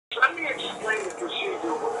let me explain the procedure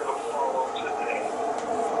we're going to follow today.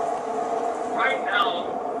 Right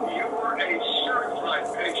now, you are a certified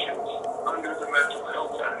patient under the Mental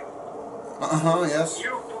Health Act. Yes.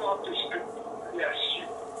 You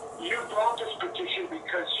brought this petition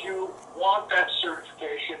because you want that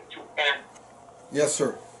certification to end. Yes,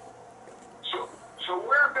 sir. So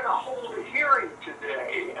we're going to hold a hearing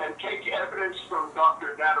today and take evidence from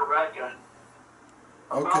Dr. Natarajan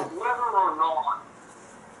about whether or not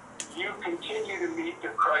you continue to meet the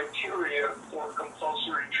criteria for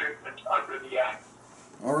compulsory treatment under the Act.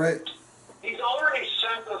 All right. He's already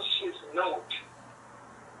sent us his note,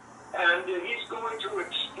 and he's going to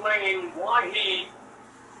explain why he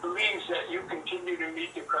believes that you continue to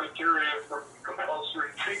meet the criteria for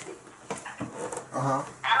compulsory treatment.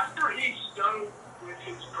 After he's done with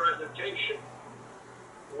his presentation,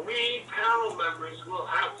 we panel members will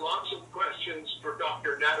have lots of questions for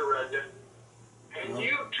Dr. Natarajan, and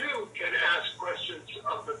you too can ask questions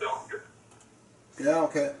of the doctor. Yeah,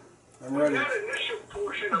 okay. I'm ready. When that initial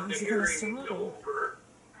portion of the hearing is over,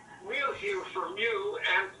 we'll hear from you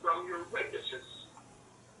and from your witnesses.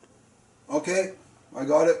 Okay, I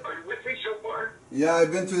got it. Are you with me so far? Yeah,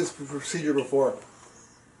 I've been through this procedure before.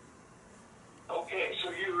 Okay, so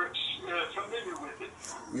you're familiar with it.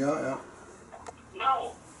 Yeah.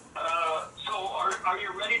 Now, so are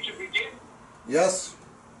you ready to begin? Yes.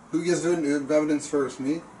 Who gives evidence first?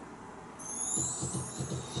 Me?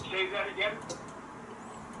 Say that again?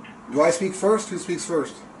 Do I speak first? Who speaks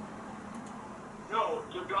first? No,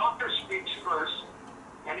 the doctor speaks first,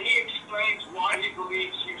 and he explains why he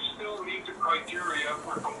believes you still meet the criteria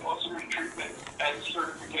for compulsory treatment and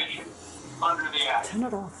certification under the Act. Turn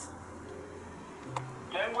it off.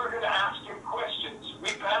 Then we're going to ask him questions. We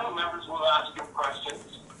panel members will ask him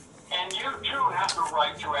questions, and you too have the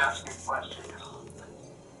right to ask him questions.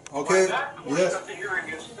 Okay. When that portion of the hearing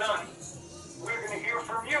is done, we're going to hear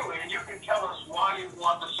from you, and you can tell us why you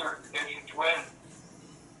want the certification to end.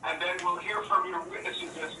 And then we'll hear from your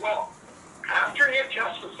witnesses as well. After you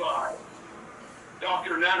testify,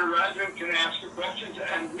 Dr. Natarajan can ask you questions,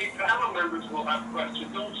 and we panel members will have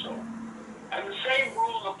questions also. And the same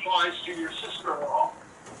rule applies to your sister-in-law.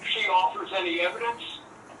 If she offers any evidence,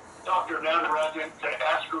 Dr. Natarajan can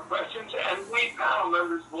ask her questions, and we panel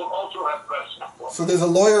members will also have questions. So there's a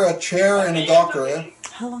lawyer, a chair, and a doctor, eh?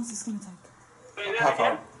 How long is this going to take? Say that Half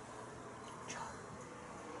again.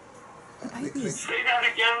 Babies. Say that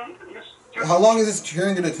again. Mr. How long is this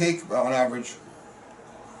hearing going to take on average?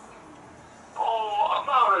 Oh,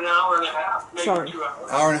 about an hour and a half, maybe Sorry. 2 hours.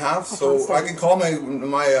 Hour and a half? So I can call my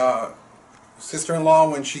sister-in-law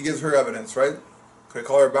when she gives her evidence, right? Could I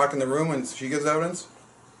call her back in the room when she gives evidence?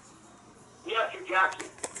 Yes, exactly.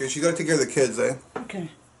 Okay, she got to take care of the kids, eh? Okay.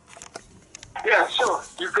 Yeah, sure.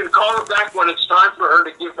 You can call her back when it's time for her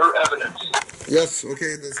to give her evidence. Yes,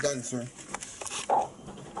 okay, that's done, sir. All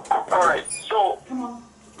right, so,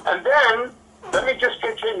 and then, let me just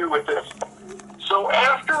continue with this. So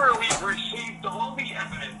after we've received all the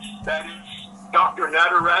evidence, that is, Dr.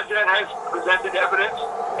 Natarajan has presented evidence,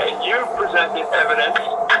 and you presented evidence,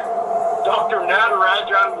 Dr.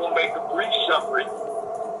 Natarajan will make a brief summary,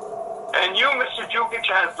 and you, Mr. Jukic,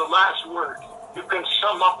 has the last word. You can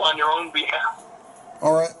sum up on your own behalf.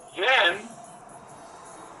 All right. Then,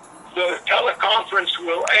 the teleconference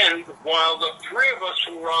will end while the three of us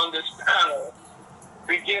who are on this panel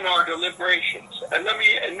begin our deliberations. And let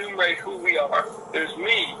me enumerate who we are. There's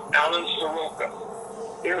me, Alan Soroka.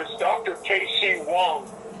 There's Dr. K.C. Wong.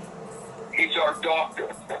 He's our doctor.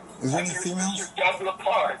 Is there And any there's females? Mr. Doug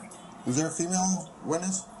Lepard. Is there a female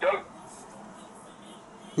witness? Doug,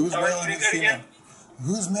 Who's Sorry, male and say who's that female? again?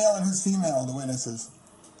 Who's male and who's female, the witnesses?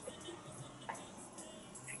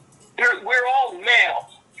 we're all male.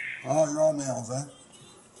 Oh, you're all males, eh?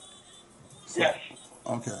 Yes.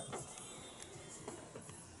 Okay.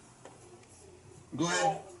 Go So,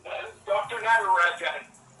 ahead. Dr. Natarajan,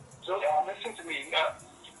 so listen to me.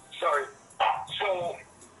 Sorry. So,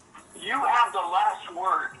 you have the last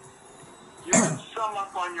word. You can sum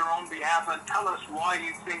up on your own behalf and tell us why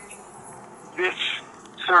you think this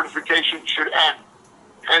certification should end.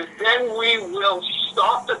 And then we will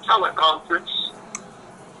stop the teleconference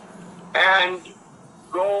and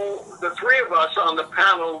the three of us on the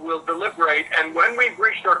panel will deliberate, and when we've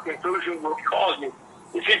reached our conclusion, we'll call you.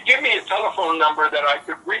 If you give me a telephone number that I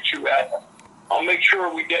could reach you at, I'll make sure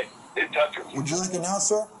we get in touch with you. Would you like it now,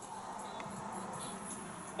 sir?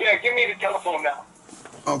 Yeah, give me the telephone now.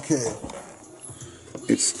 Okay.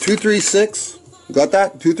 It's 236. Got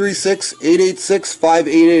that?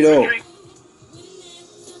 236-886-5880.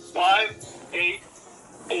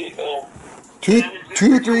 5880.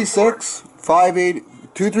 236-58.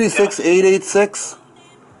 236-886.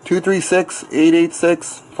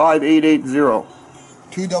 236-886-5880.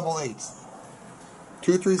 288.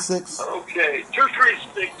 236. Okay,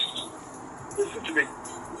 236. Listen to me.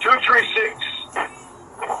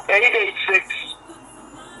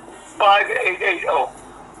 236-886-5880.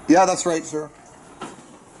 Yeah, that's right, sir.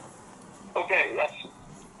 Okay, that's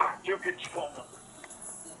Duke's phone number.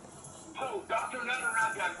 So, Dr.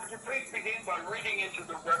 Natarajan, would you please begin by reading into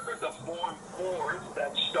the record the Form 4s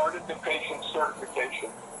that started the patient certification?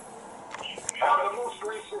 The most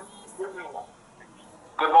recent renewal.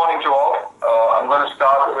 Good morning to all. I'm going to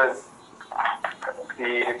start with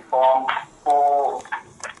the Form 4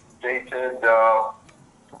 dated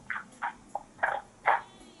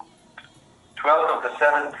 12th of the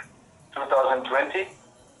 7th, 2020.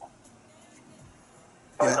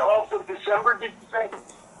 12th of December, did you say?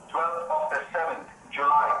 12th of the 7th,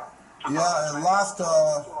 July. Yeah, last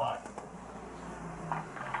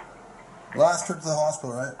trip to the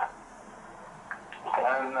hospital, right?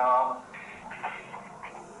 And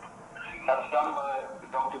that's done by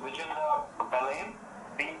Dr. Vijinda Balain,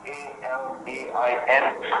 B-A-L-A-I-N.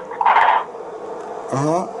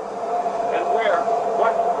 Uh-huh. And where?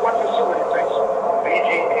 What facility, please?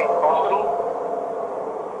 VGA Hospital.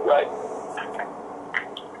 Right.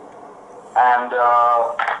 And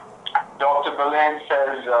Dr. Balain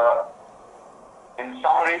says, in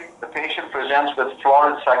summary, the patient presents with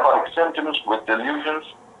florid psychotic symptoms with delusions,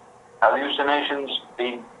 hallucinations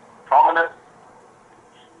being prominent.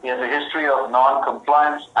 He has a history of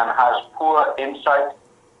non-compliance and has poor insight,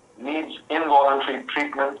 needs involuntary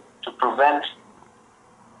treatment to prevent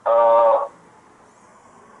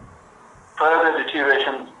further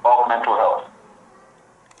deterioration of mental health.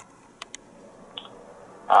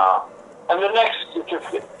 And the next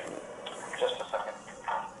certificate. Just a second.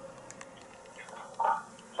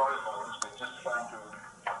 Sorry for this, we're just trying to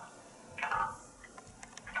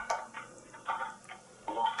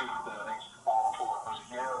locate the next Form 4. It was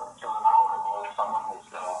here till an hour ago, and someone has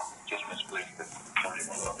just misplaced it. Sorry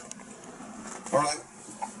about that. All right.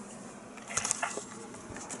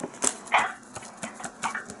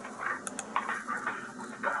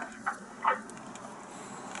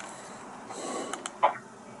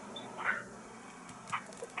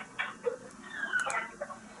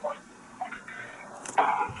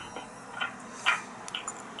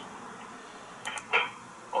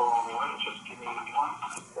 Just give me 1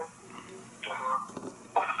 second.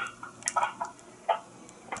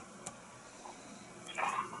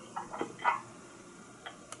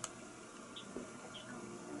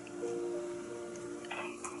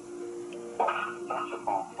 That's a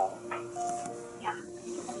Form 4.